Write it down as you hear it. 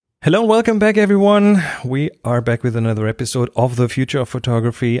Hello and welcome back, everyone. We are back with another episode of The Future of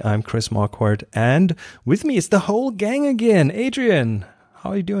Photography. I'm Chris Marquardt, and with me is the whole gang again. Adrian,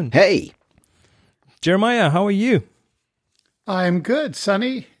 how are you doing? Hey. Jeremiah, how are you? I'm good,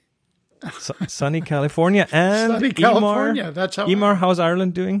 sunny. Sunny California. And sunny California, that's how Emer, how's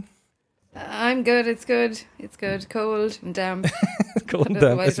Ireland doing? I'm good, it's good. It's good. Cold and damp. Cold and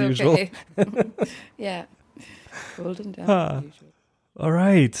damp as usual. Yeah. Cold and damp as usual. All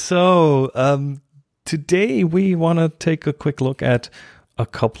right, so today we want to take a quick look at a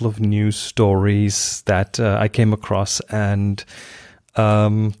couple of news stories that I came across and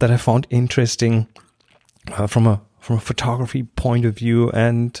that I found interesting from a photography point of view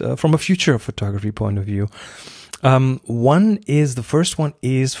and from a future photography point of view. The first one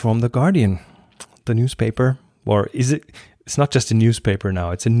is from The Guardian, the newspaper, or is it? It's not just a newspaper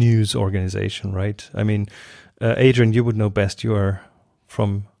now; it's a news organization, right? I mean, Adrian, you would know best. You are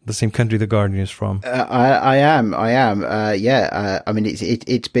from the same country The Guardian is from. I am. Yeah. I mean,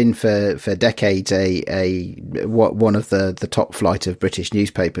 it's been for decades one of the top flight of British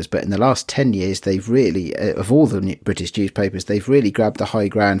newspapers. But in the last 10 years, they've really, of all the British newspapers, they've really grabbed the high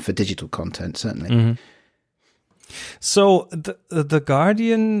ground for digital content. Certainly. Mm-hmm. So the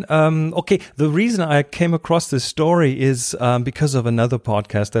Guardian, the reason I came across this story is because of another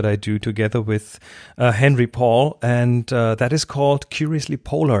podcast that I do together with Henry Paul, and that is called Curiously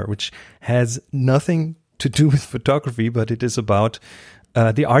Polar, which has nothing to do with photography, but it is about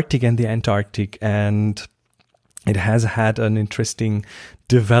the Arctic and the Antarctic, and it has had an interesting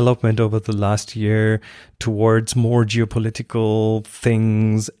development over the last year towards more geopolitical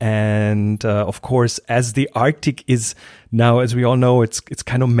things. And of course, as the Arctic is now, as we all know, it's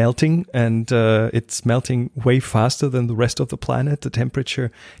kind of melting, and it's melting way faster than the rest of the planet. The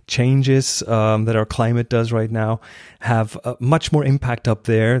temperature changes that our climate does right now have much more impact up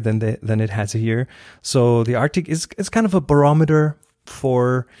there than it has here. So the Arctic is kind of a barometer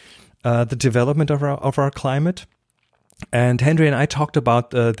for the development of our climate. And Henry and I talked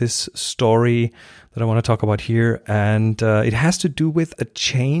about this story that I want to talk about here, and it has to do with a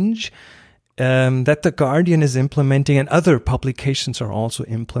change that The Guardian is implementing, and other publications are also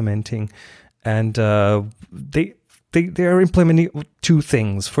implementing. And they are implementing two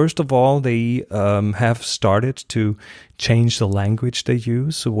things. First of all, they have started to change the language they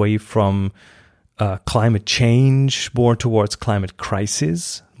use away from climate change more towards climate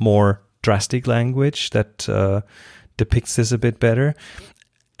crisis, more drastic language that depicts this a bit better.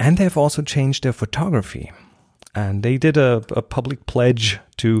 And they've also changed their photography, and they did a public pledge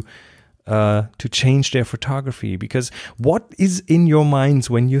to change their photography. Because what is in your minds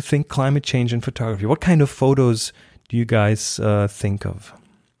when you think climate change and photography? What kind of photos do you guys think of?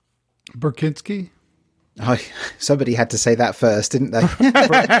 Burkinski? Oh, somebody had to say that first, didn't they?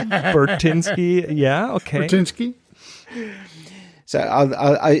 Bertinsky, yeah, okay. Bertinsky? So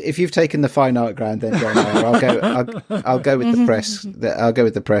I'll, if you've taken the fine art ground, then I'll go with the press. I'll go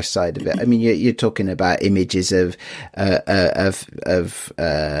with the press side of it. I mean, you're talking about images of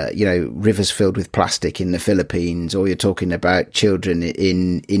rivers filled with plastic in the Philippines, or you're talking about children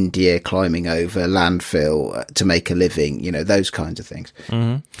in India climbing over landfill to make a living. You know, those kinds of things.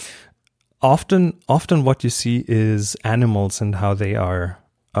 Mm-hmm. Often, what you see is animals and how they are.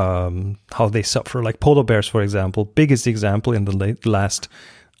 How they suffer, like polar bears, for example. Biggest example in the last,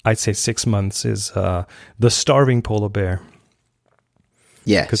 I'd say 6 months is the starving polar bear.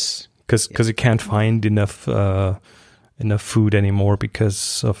 Yes, because it can't find enough food anymore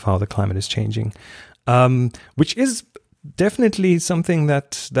because of how the climate is changing, which is definitely something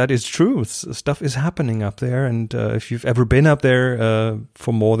that is true. Stuff is happening up there, and if you've ever been up there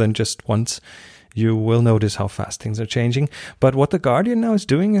for more than just once, you will notice how fast things are changing. But what The Guardian now is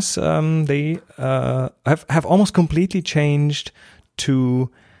doing is they have almost completely changed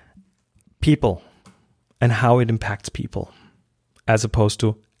to people and how it impacts people, as opposed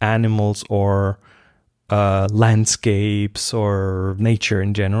to animals or landscapes or nature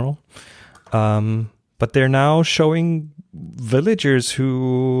in general. But they're now showing villagers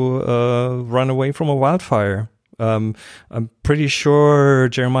who run away from a wildfire. I'm pretty sure,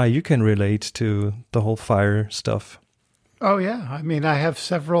 Jeremiah, you can relate to the whole fire stuff. Oh, yeah. I mean, I have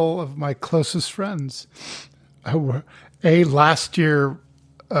several of my closest friends who last year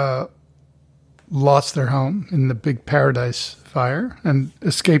lost their home in the big Paradise fire and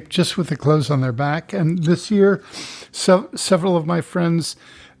escaped just with the clothes on their back. And this year, several of my friends,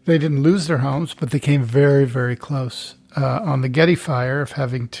 they didn't lose their homes, but they came very, very close on the Getty fire of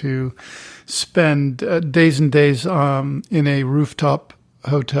having to spend days and days in a rooftop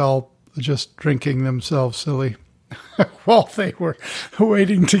hotel just drinking themselves silly while they were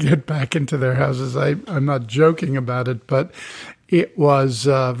waiting to get back into their houses. I'm not joking about it, but it was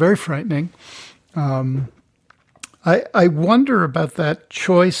very frightening. I wonder about that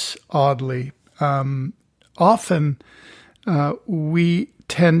choice, oddly. Often we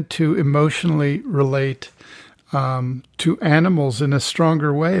tend to emotionally relate to animals in a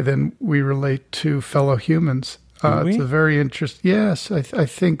stronger way than we relate to fellow humans. It's a very interesting. Yes, I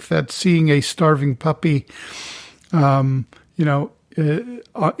think that seeing a starving puppy, in the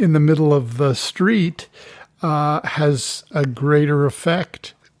middle of the street, has a greater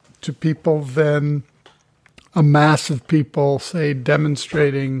effect to people than a mass of people, say,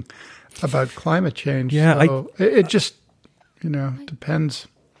 demonstrating about climate change. Yeah, so it just, depends.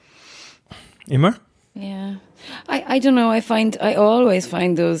 Immer? Yeah. I don't know. I always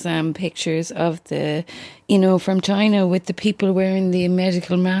find those pictures of the, from China with the people wearing the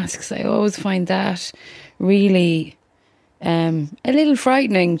medical masks. I always find that really a little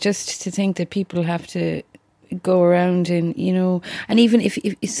frightening, just to think that people have to go around and, and even if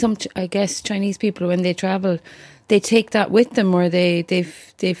some, I guess, Chinese people, when they travel, they take that with them, or they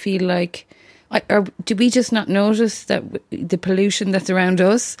feel like, or do we just not notice that the pollution that's around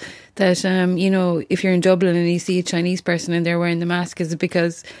us, that, if you're in Dublin and you see a Chinese person and they're wearing the mask, is it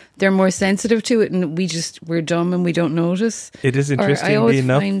because they're more sensitive to it and we're dumb and we don't notice? It is interestingly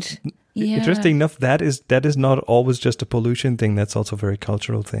enough. Interesting enough, that is not always just a pollution thing. That's also a very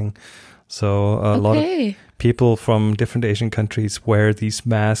cultural thing. So a lot of people from different Asian countries wear these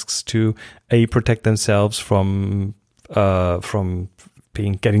masks to protect themselves from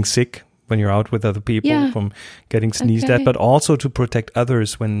getting sick when you're out with other people, from getting sneezed at, but also to protect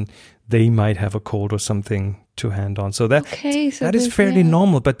others when they might have a cold or something to hand on. So that is fairly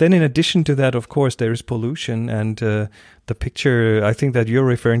normal. But then in addition to that, of course, there is pollution. And the picture I think that you're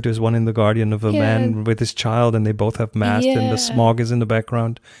referring to is one in The Guardian of a man with his child, and they both have masks and the smog is in the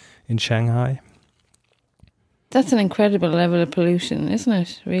background in Shanghai. That's an incredible level of pollution, isn't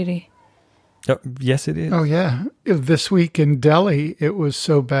it, really? Yes, it is. Oh, yeah. This week in Delhi, it was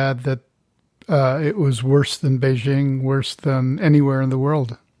so bad that it was worse than Beijing, worse than anywhere in the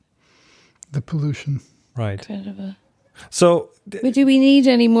world, the pollution. Right. Incredible. So, but do we need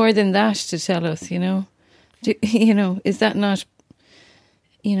any more than that to tell us, is that not,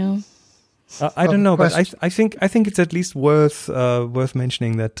 I don't know, but I think it's at least worth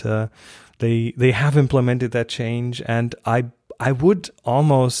mentioning that they have implemented that change, and I would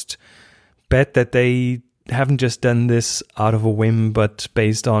almost bet that they haven't just done this out of a whim, but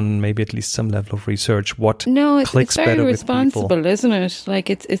based on maybe at least some level of research. Clicks very better responsible, with people. Isn't it? Like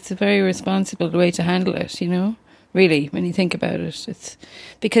it's a very responsible way to handle it. Really, when you think about it, it's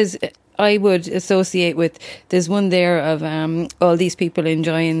because I would associate with, there's one there of all these people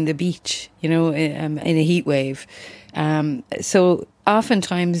enjoying the beach, in a heat wave. So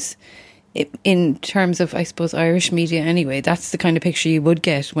oftentimes, in terms of, I suppose, Irish media anyway, that's the kind of picture you would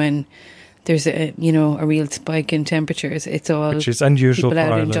get when there's a real spike in temperatures. It's all, which is unusual people for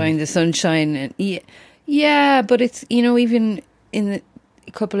out Ireland. Enjoying the sunshine. And yeah, but it's, even in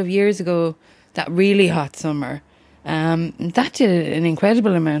a couple of years ago, that really hot summer, that did an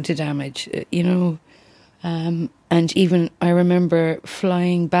incredible amount of damage, and even I remember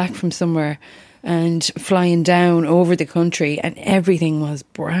flying back from somewhere and flying down over the country, and everything was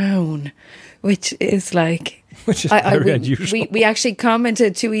brown, which is like, which is very unusual. We actually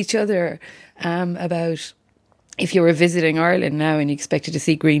commented to each other about, if you were visiting Ireland now and you expected to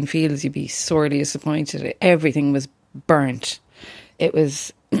see green fields, you'd be sorely disappointed. Everything was burnt. It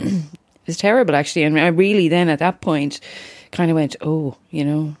was it was terrible, actually. And I really then at that point kind of went, oh,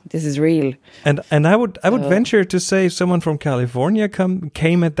 this is real. And I would venture to say, if someone from California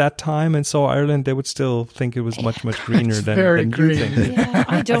came at that time and saw Ireland, they would still think it was much greener than you think. Yeah,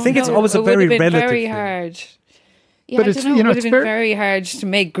 I think it's always a very relative very thing. Hard. Yeah, but I it's, don't know. It would have been very very hard to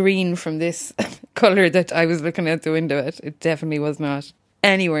make green from this colour that I was looking out the window at. It definitely was not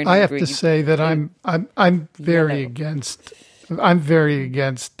anywhere near I have green. to say that I'm very against. I'm very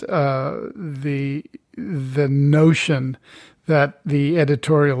against the notion that the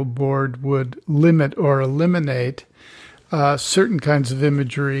editorial board would limit or eliminate certain kinds of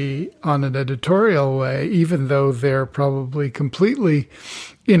imagery on an editorial way, even though they're probably completely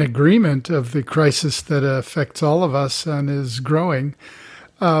in agreement of the crisis that affects all of us and is growing.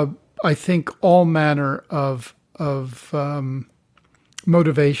 I think all manner of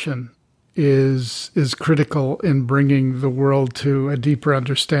motivation is critical in bringing the world to a deeper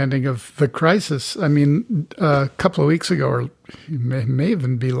understanding of the crisis. I mean, a couple of weeks ago, or it may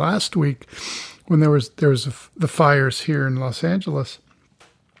even be last week, when there was the fires here in Los Angeles,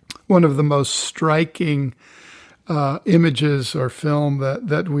 one of the most striking images or film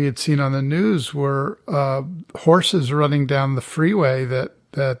that we had seen on the news were horses running down the freeway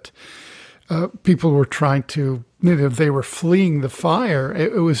that people were trying to, they were fleeing the fire.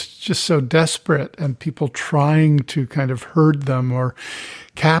 It was just so desperate, and people trying to kind of herd them or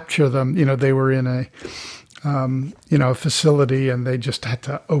capture them. They were in a facility, and they just had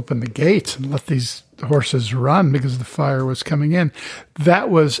to open the gates and let these horses run because the fire was coming in.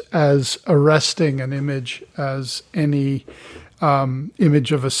 That was as arresting an image as any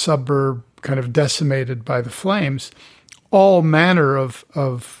image of a suburb kind of decimated by the flames. All manner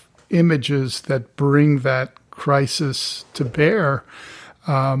of images that bring that crisis to bear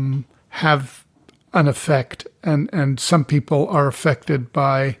have an effect, and some people are affected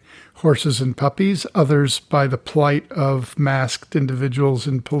by horses and puppies, others by the plight of masked individuals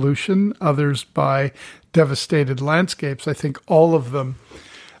in pollution, others by devastated landscapes. I think all of them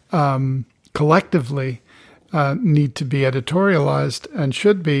collectively need to be editorialized, and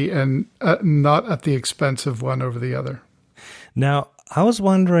should be, and not at the expense of one over the other. Now, I was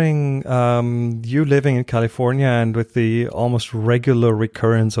wondering, you living in California and with the almost regular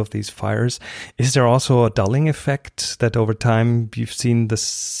recurrence of these fires, is there also a dulling effect that over time you've seen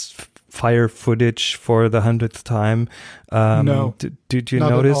this fire footage for the 100th time? No. Did you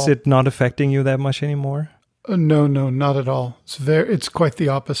notice it not affecting you that much anymore? No, not at all. It's quite the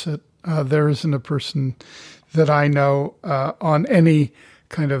opposite. There isn't a person that I know on any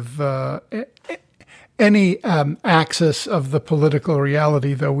kind of any axis of the political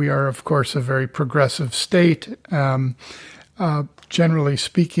reality, though we are, of course, a very progressive state, generally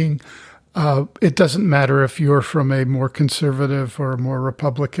speaking. It doesn't matter if you're from a more conservative or a more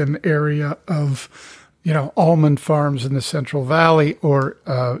Republican area of, almond farms in the Central Valley, or,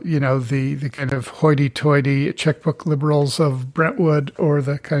 the kind of hoity-toity checkbook liberals of Brentwood, or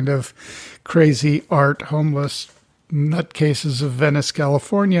the kind of crazy art homeless nutcases of Venice,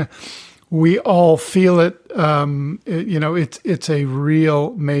 California. We all feel it. It's a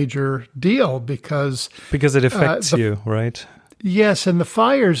real major deal because it affects you, right? Yes, and the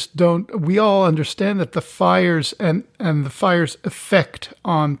fires don't. We all understand that the fires and the fire's effect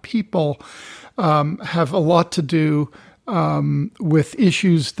on people have a lot to do with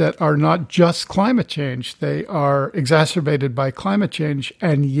issues that are not just climate change. They are exacerbated by climate change,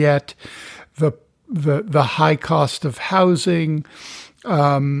 and yet the high cost of housing.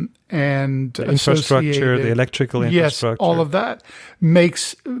 And the infrastructure, the electrical infrastructure. Yes, all of that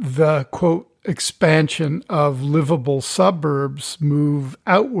makes the, quote, expansion of livable suburbs move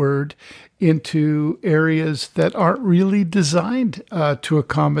outward into areas that aren't really designed to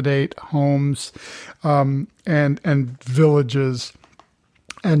accommodate homes and villages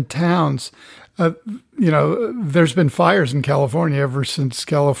and towns. There's been fires in California ever since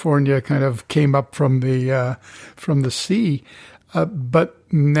California kind of came up from the sea. But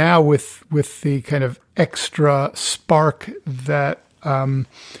now with the kind of extra spark that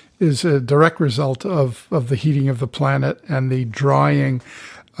is a direct result of the heating of the planet and the drying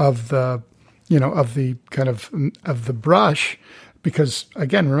of the brush, because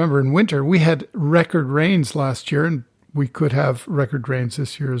again, remember in winter we had record rains last year, and we could have record rains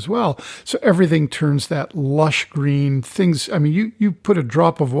this year as well. So everything turns that lush green things. I mean, you put a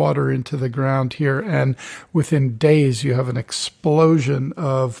drop of water into the ground here, and within days you have an explosion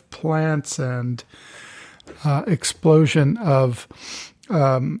of plants and explosion of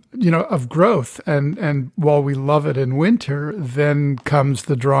growth. And while we love it in winter, then comes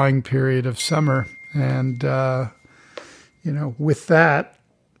the drying period of summer. And, with that,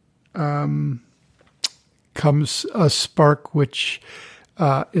 comes a spark which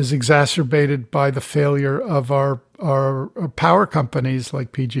is exacerbated by the failure of our power companies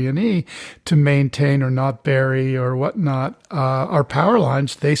like PG&E to maintain or not bury or whatnot our power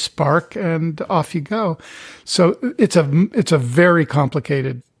lines. They spark and off you go. So it's a very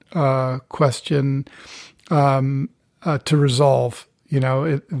complicated question to resolve.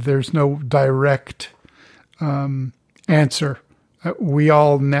 There's no direct answer. We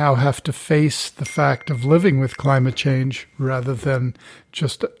all now have to face the fact of living with climate change rather than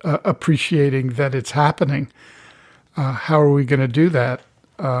just appreciating that it's happening. How are we going to do that?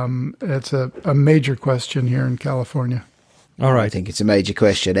 It's a major question here in California. All right. I think it's a major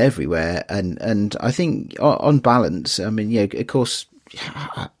question everywhere. And I think on balance, I mean, of course,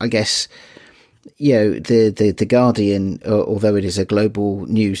 I guess, the Guardian, although it is a global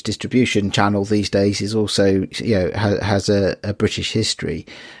news distribution channel these days, is also, has a British history.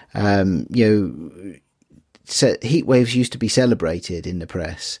 Heat waves used to be celebrated in the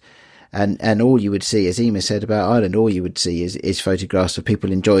press. And all you would see, as Emma said about Ireland, all you would see is photographs of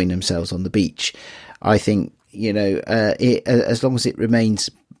people enjoying themselves on the beach. I think as long as it remains,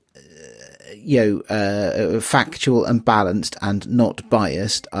 factual and balanced and not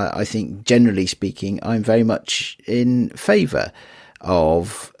biased, I think generally speaking, I'm very much in favour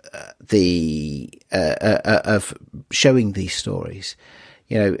of of showing these stories.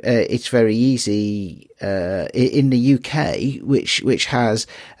 It's very easy in the UK, which has,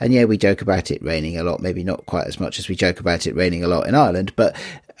 and we joke about it raining a lot, maybe not quite as much as we joke about it raining a lot in Ireland, but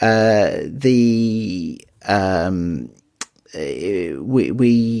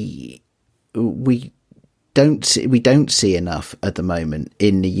we don't see enough at the moment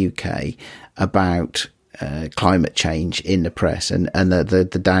in the UK about climate change in the press and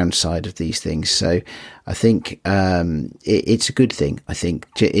the downside of these things. So I think it's a good thing, I think,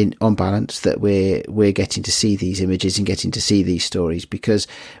 on balance, that we're getting to see these images and getting to see these stories, because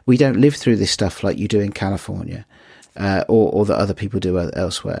we don't live through this stuff like you do in California or that other people do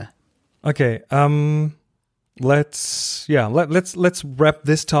elsewhere. Okay. Let's wrap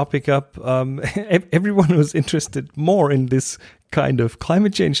this topic up. Everyone who's interested more in this kind of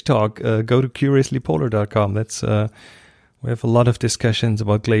climate change talk, go to curiouslypolar.com. That's we have a lot of discussions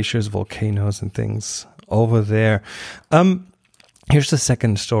about glaciers, volcanoes, and things over there. Here's the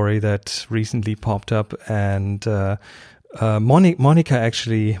second story that recently popped up, and Monica,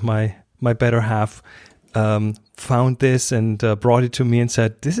 actually, my better half, found this and brought it to me and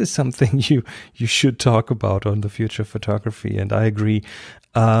said, this is something you should talk about on the future of photography. And I agree.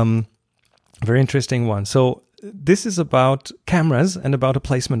 Very interesting one. So this is about cameras and about a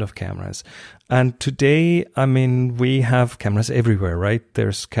placement of cameras. And today, we have cameras everywhere, right?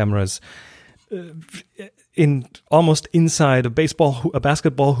 There's cameras in almost inside a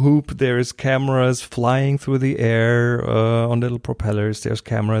basketball hoop. There's cameras flying through the air on little propellers. There's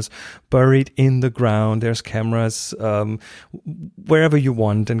cameras buried in the ground. There's cameras wherever you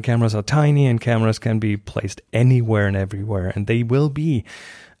want, and cameras are tiny, and cameras can be placed anywhere and everywhere, and they will be.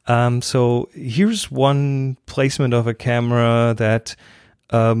 So here's one placement of a camera that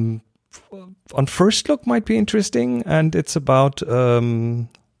on first look might be interesting, and it's about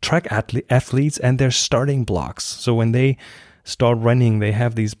track athletes and their starting blocks. So when they start running, they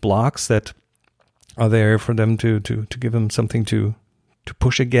have these blocks that are there for them to give them something to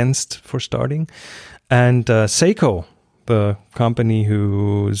push against for starting. And Seiko, the company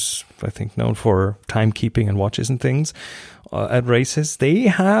who's, I think, known for timekeeping and watches and things at races, they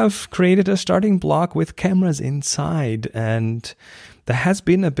have created a starting block with cameras inside. And there has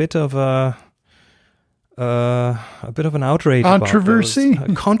been a bit of an outrage. Controversy?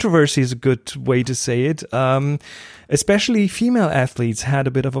 Controversy is a good way to say it. Especially female athletes had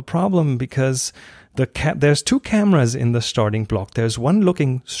a bit of a problem because there's two cameras in the starting block. There's one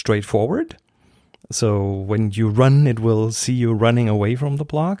looking straight forward. So when you run, it will see you running away from the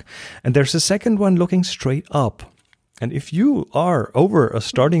block. And there's a second one looking straight up. And if you are over a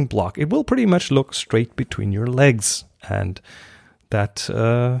starting block, it will pretty much look straight between your legs. And that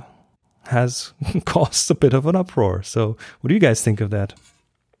has caused a bit of an uproar. So what do you guys think of that?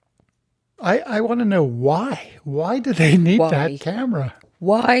 I want to know why. Why do they need that camera?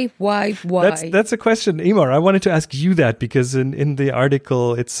 Why? That's a question, Emer. I wanted to ask you that because in the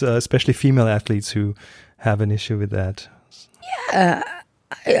article, it's especially female athletes who have an issue with that. Yeah,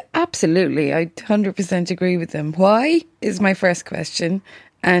 absolutely. I 100% agree with them. Why is my first question.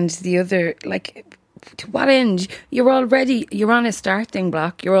 And the other, to what end? You're on a starting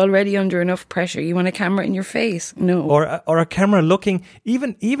block. You're already under enough pressure. You want a camera in your face? No. Or a camera looking,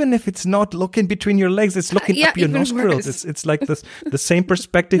 even if it's not looking between your legs, it's looking up your nostrils. It's like the same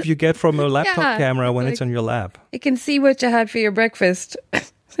perspective you get from a laptop camera when it's on your lap. It can see what you had for your breakfast.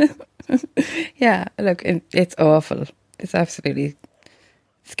 Yeah, look, it's awful. It's absolutely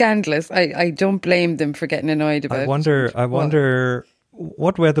scandalous. I don't blame them for getting annoyed about it. I wonder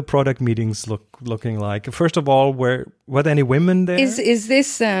what were the product meetings looking like? First of all, were there any women there? Is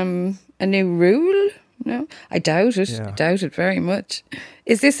this a new rule? No, I doubt it. Yeah. I doubt it very much.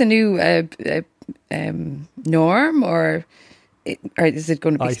 Is this a new norm, or is it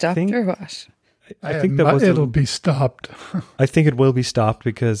going to be stopped, or what? I think it'll be stopped. I think it will be stopped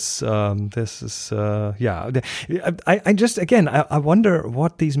because this is I just again I wonder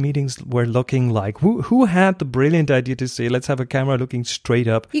what these meetings were looking like. Who had the brilliant idea to say let's have a camera looking straight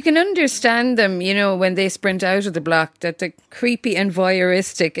up? You can understand them, when they sprint out of the block. That the creepy and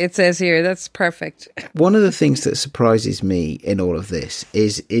voyeuristic, it says here. That's perfect. One of the things that surprises me in all of this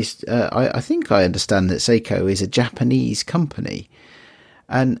is I think I understand that Seiko is a Japanese company.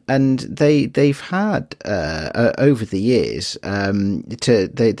 And they've had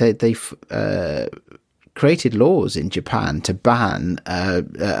created laws in Japan to ban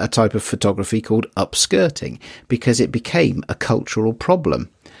a type of photography called upskirting because it became a cultural problem.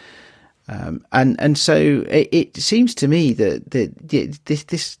 And so it seems to me that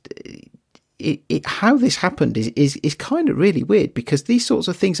how this happened is kind of really weird, because these sorts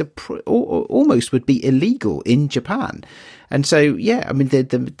of things are almost would be illegal in Japan. And so, yeah, I mean,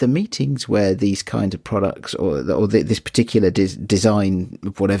 the meetings where these kind of products or this particular design,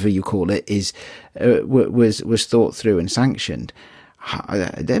 whatever you call it, was thought through and sanctioned.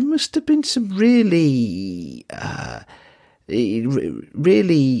 There must have been some really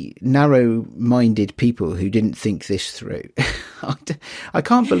narrow-minded people who didn't think this through. I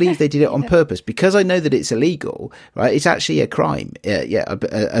can't believe they did it on purpose, because I know that it's illegal, right? It's actually a crime,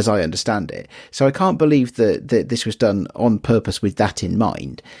 as I understand it. So I can't believe that this was done on purpose with that in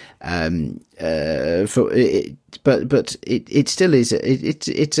mind. But it still is.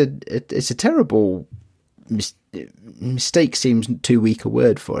 It's a terrible mistake. Seems too weak a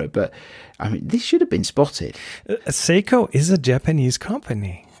word for it, but I mean, this should have been spotted. Seiko is a Japanese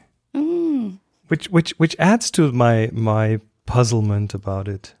company, which adds to my puzzlement about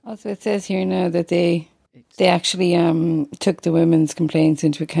it. Also, it says here now that they actually took the women's complaints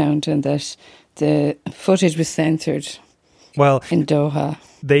into account, and that the footage was censored. Well, in Doha.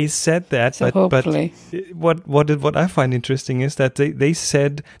 They said that, so but hopefully. What I find interesting is that they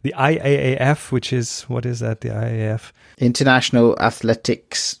said the IAAF, which is, what is that, the IAAF? International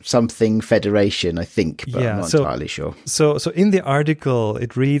Athletics something Federation, I think, but I'm not entirely sure. So in the article,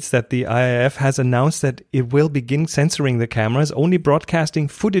 it reads that the IAAF has announced that it will begin censoring the cameras, only broadcasting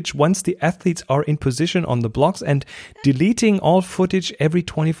footage once the athletes are in position on the blocks, and deleting all footage every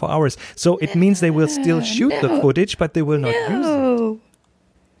 24 hours. So it means they will still shoot the footage, but they will not use it.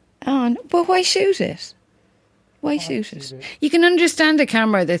 Oh, no. But why shoot it? Why shoot it? You can understand a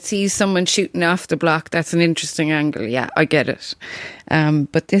camera that sees someone shooting off the block. That's an interesting angle. Yeah, I get it.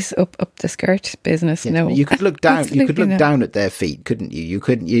 But this up the skirt business, no. You could look down. You could look down at their feet, couldn't you? You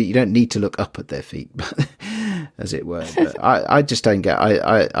couldn't. You don't need to look up at their feet, as it were. But I just don't get.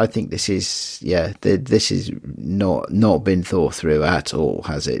 I think this is this is not been thought through at all,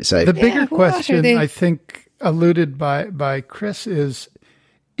 has it? So the bigger question, I think, alluded by Chris is,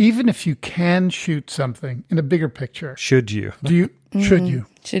 even if you can shoot something in a bigger picture, should you? Should you?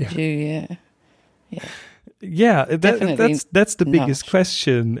 Yeah, that's the biggest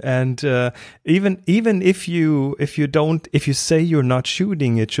question. And even if you say you're not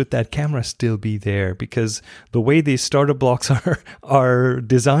shooting it, should that camera still be there? Because the way these starter blocks are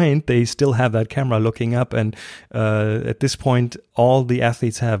designed, they still have that camera looking up. And at this point, all the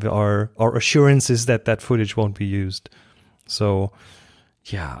athletes have are assurances that footage won't be used. So.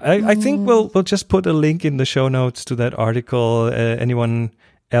 Yeah, I think we'll just put a link in the show notes to that article. Anyone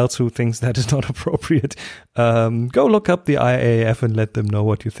else who thinks that is not appropriate, go look up the IAAF and let them know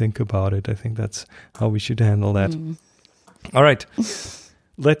what you think about it. I think that's how we should handle that. All right,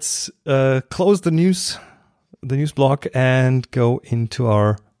 let's close the news block and go into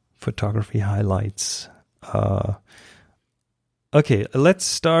our photography highlights. Okay, let's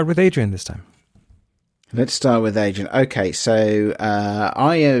start with Adrian this time. Let's start with Adrian. Okay, so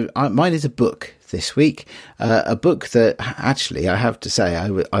mine is a book this week, a book that actually I have to say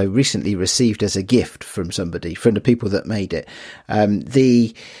I recently received as a gift from the people that made it.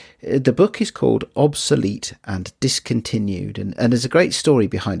 The book is called Obsolete and Discontinued, and there's a great story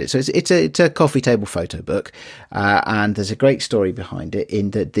behind it. So it's a coffee table photo book, and there's a great story behind it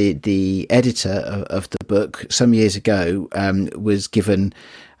in that the editor of the book some years ago was given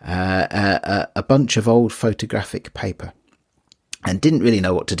a bunch of old photographic paper and didn't really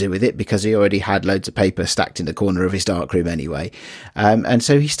know what to do with it because he already had loads of paper stacked in the corner of his darkroom anyway. And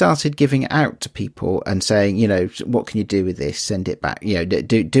so he started giving it out to people and saying, what can you do with this? Send it back,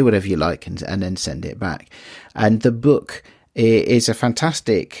 do whatever you like and then send it back. And the book is a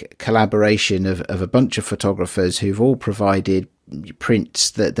fantastic collaboration of a bunch of photographers who've all provided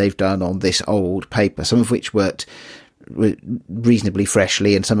prints that they've done on this old paper, some of which worked reasonably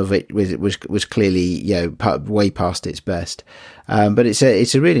freshly, and some of it was clearly way past its best. But it's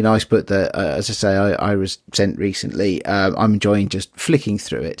a really nice book that, as I say, I was sent recently. I'm enjoying just flicking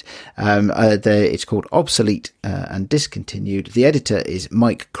through it. It's called Obsolete and Discontinued. The editor is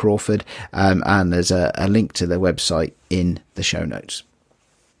Mike Crawford, and there's a link to their website in the show notes.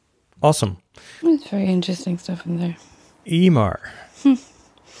 Awesome. There's very interesting stuff in there. Emer.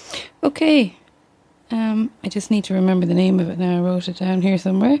 Okay. I just need to remember the name of it now. I wrote it down here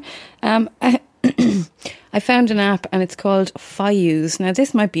somewhere. I found an app and it's called Fuyuse. Now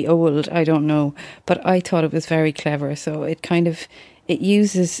this might be old, I don't know, but I thought it was very clever. So it kind of It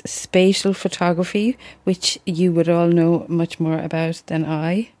uses spatial photography, which you would all know much more about than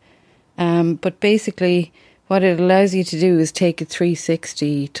I. But basically, what it allows you to do is take a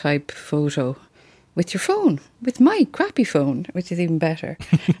 360 type photo with your phone, with my crappy phone, which is even better.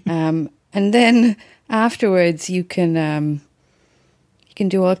 And then afterwards, you can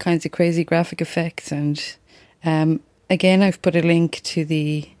do all kinds of crazy graphic effects. And again, I've put a link to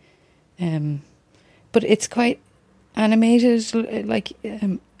the, but it's quite animated. Like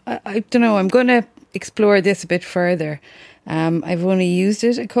I don't know. I'm going to explore this a bit further. I've only used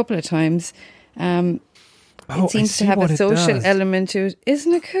it a couple of times. It seems to have a social element to it.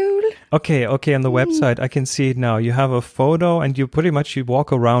 Isn't it cool? Okay. On the website, I can see it now. You have a photo, and you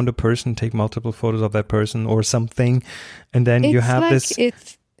walk around a person, take multiple photos of that person or something, and then you have this.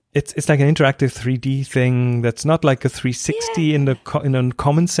 It's like an interactive 3D thing that's not like a 360 in a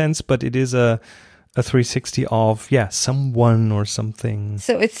common sense, but it is a 360 of someone or something.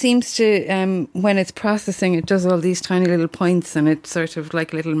 So it seems to when it's processing, it does all these tiny little points, and it's sort of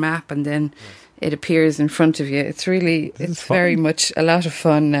like a little map, and then it appears in front of you. It's really, it's very much a lot of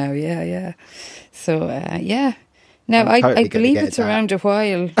fun now. Yeah. So Now I believe it's around a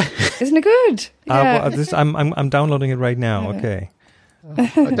while. Isn't it good? Yeah. I'm downloading it right now. Okay.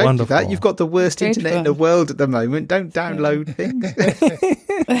 Don't do that. You've got the worst internet in the world at the moment. Don't download things.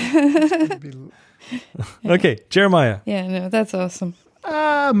 Okay, Jeremiah. Yeah, no, that's awesome.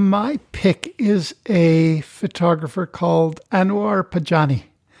 My pick is a photographer called Anwar Pajani.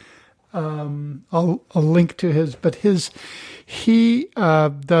 I'll link to his, but he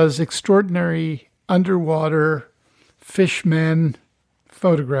does extraordinary underwater fishmen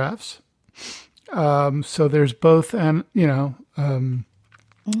photographs. So there's both,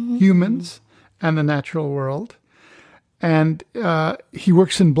 humans and the natural world. And he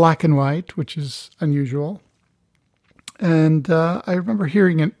works in black and white, which is unusual. And I remember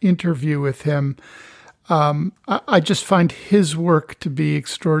hearing an interview with him. I just find his work to be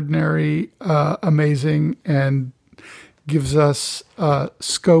extraordinary, amazing, and gives us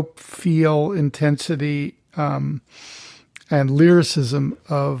scope, feel, intensity, and lyricism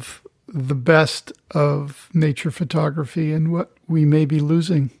of the best of nature photography and what we may be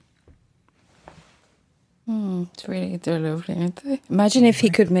losing. They're lovely, aren't they? Imagine if he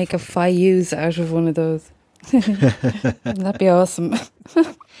could make a Fayuse out of one of those. That'd be awesome.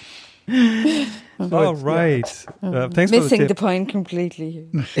 All right. Thanks Missing for the point completely.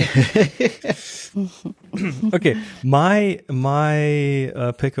 Okay, my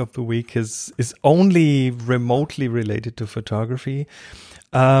pick of the week is only remotely related to photography.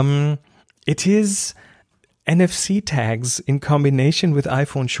 It is NFC tags in combination with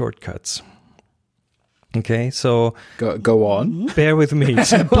iPhone shortcuts. Okay, so go on. Bear with me.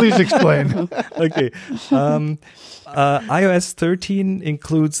 Please explain. Okay, iOS 13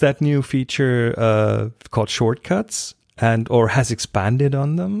 includes that new feature called shortcuts, or has expanded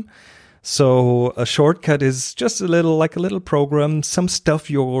on them. So a shortcut is just a little program, some stuff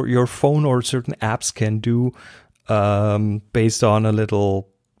your phone or certain apps can do based on a little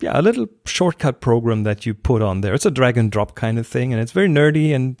shortcut program that you put on there. It's a drag and drop kind of thing, and it's very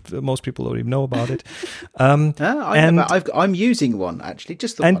nerdy, and most people don't even know about it. I'm using one actually,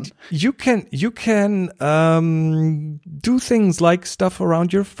 just the one. And you can do things like stuff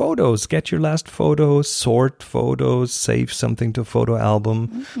around your photos, get your last photos, sort photos, save something to a photo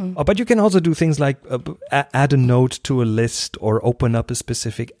album. Mm-hmm. But you can also do things like add a note to a list or open up a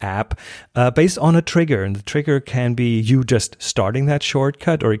specific app based on a trigger, and the trigger can be you just starting that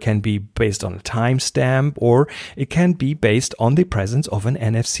shortcut, or it can be based on a timestamp, or it can be based on the presence of an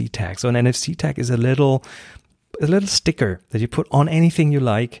NFC tag. So an NFC tag is a little sticker that you put on anything you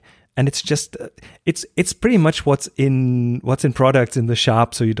like, and it's just it's pretty much what's in products in the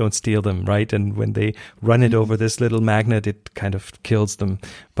shop, so you don't steal them, right? And when they run it over this little magnet, it kind of kills them.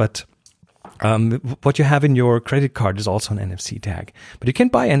 But what you have in your credit card is also an NFC tag. But you can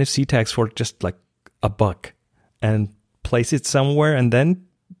buy NFC tags for just like $1 and place it somewhere, and then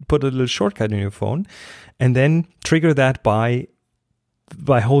put a little shortcut in your phone, and then trigger that by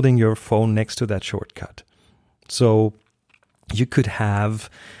holding your phone next to that shortcut. So you could have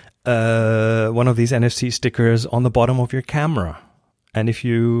one of these NFC stickers on the bottom of your camera. And if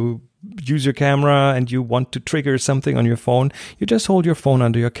you use your camera and you want to trigger something on your phone, you just hold your phone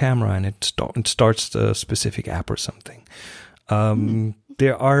under your camera, and it starts a specific app or something.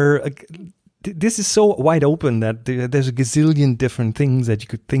 This is so wide open that there's a gazillion different things that you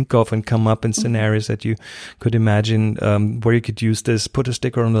could think of and come up in scenarios that you could imagine where you could use this, put a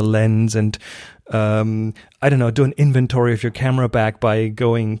sticker on the lens, and I don't know, do an inventory of your camera bag by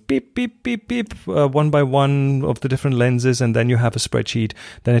going beep, beep, beep, beep, one by one of the different lenses, and then you have a spreadsheet.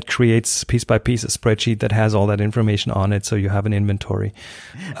 Then it creates piece by piece a spreadsheet that has all that information on it, so you have an inventory.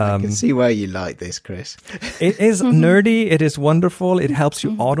 I can see why you like this, Chris. It is nerdy. It is wonderful. It helps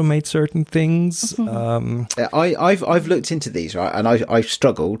you automate certain things. I've looked into these, right, and I've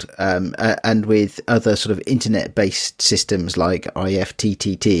struggled, and with other sort of internet-based systems like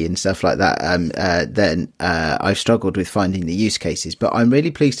IFTTT and stuff like that. Then I've struggled with finding the use cases, but I'm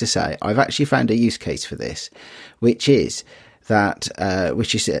really pleased to say I've actually found a use case for this, which is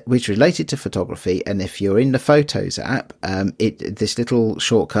related to photography. And if you're in the Photos app, this little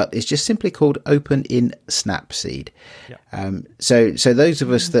shortcut is just simply called Open in Snapseed. Yeah. So those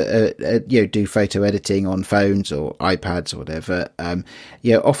of us that do photo editing on phones or iPads or whatever,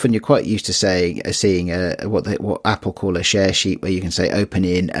 often you're quite used to seeing what Apple call a share sheet, where you can say Open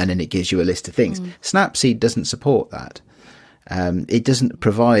in, and then it gives you a list of things. Snapseed doesn't support that. It doesn't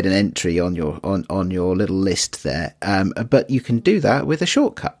provide an entry on your little list there, but you can do that with a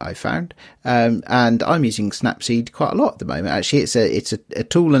shortcut, I found, and I'm using Snapseed quite a lot at the moment. Actually, it's a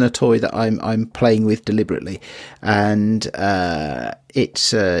tool and a toy that I'm playing with deliberately, and you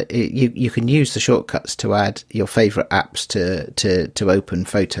can use the shortcuts to add your favourite apps to open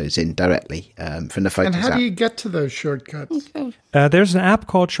photos in directly from the Photos app. And how do you get to those shortcuts? There's an app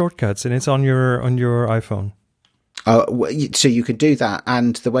called Shortcuts, and it's on your iPhone. So you can do that,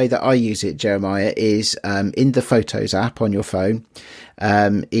 and the way that I use it, Jeremiah, is in the Photos app on your phone.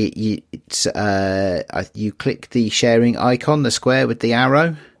 You click the sharing icon, the square with the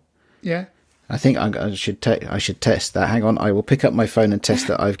arrow. Yeah. I think I should test that. Hang on, I will pick up my phone and test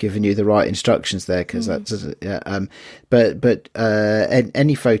that I've given you the right instructions there, because that's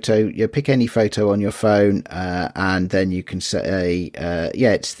any photo, you pick any photo on your phone, and then you can say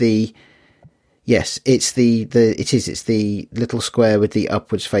it's the little square with the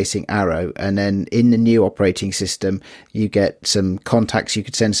upwards facing arrow, and then in the new operating system you get some contacts you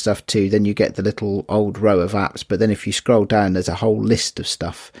could send stuff to, then you get the little old row of apps, but then if you scroll down there's a whole list of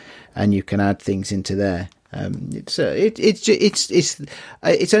stuff and you can add things into there. It's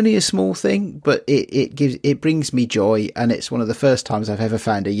only a small thing, but it brings me joy, and it's one of the first times I've ever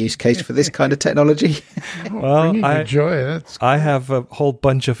found a use case for this kind of technology. Well, I have a whole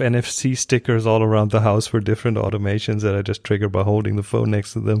bunch of NFC stickers all around the house for different automations that I just trigger by holding the phone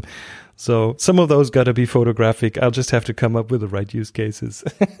next to them. So some of those got to be photographic. I'll just have to come up with the right use cases.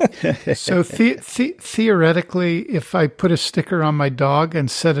 So theoretically, if I put a sticker on my dog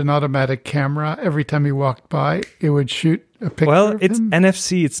and set an automatic camera every time he walked by, it would shoot a picture Well, of it's him?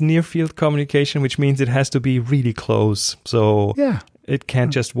 NFC. It's near field communication, which means it has to be really close. So it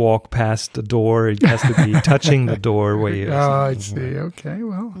can't just walk past the door. It has to be touching the door. Where you I see. Okay,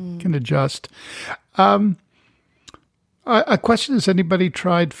 well, can adjust. A question, has anybody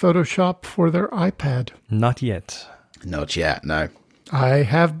tried Photoshop for their iPad? Not yet. Not yet, no. I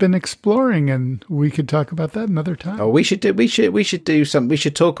have been exploring, and we could talk about that another time. Oh, we should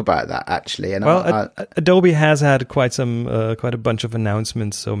talk about that, actually. And Adobe has had quite a bunch of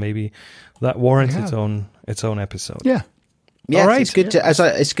announcements, so maybe that warrants its own episode. Yeah. Yeah, all right.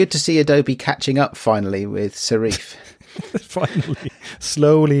 It's good to see Adobe catching up finally with Serif. Finally,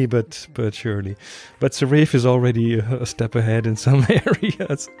 slowly but surely. But Serif is already a step ahead in some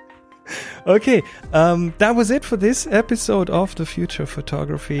areas. Okay, that was it for this episode of The Future of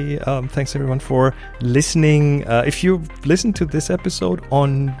Photography. Thanks everyone for listening. If you listened to this episode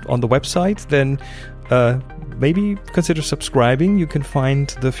on the website, then maybe consider subscribing. You can find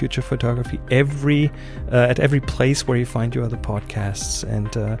The Future of Photography at every place where you find your other podcasts,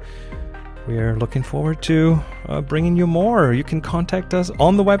 and we're looking forward to bringing you more. You can contact us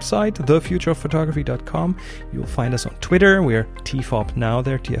on the website, thefutureofphotography.com. You'll find us on Twitter. We're TFOP Now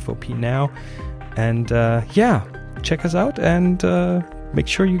there, TFOP Now. And check us out, and make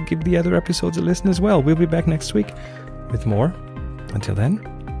sure you give the other episodes a listen as well. We'll be back next week with more. Until then,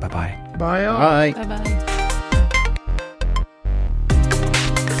 bye-bye. Bye. Bye. Bye-bye.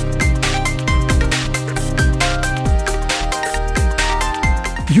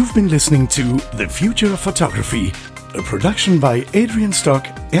 You've been listening to The Future of Photography, a production by Adrian Stock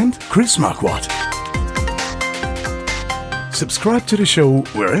and Chris Marquardt. Subscribe to the show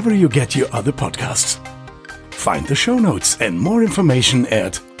wherever you get your other podcasts. Find the show notes and more information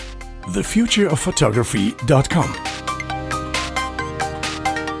at thefutureofphotography.com.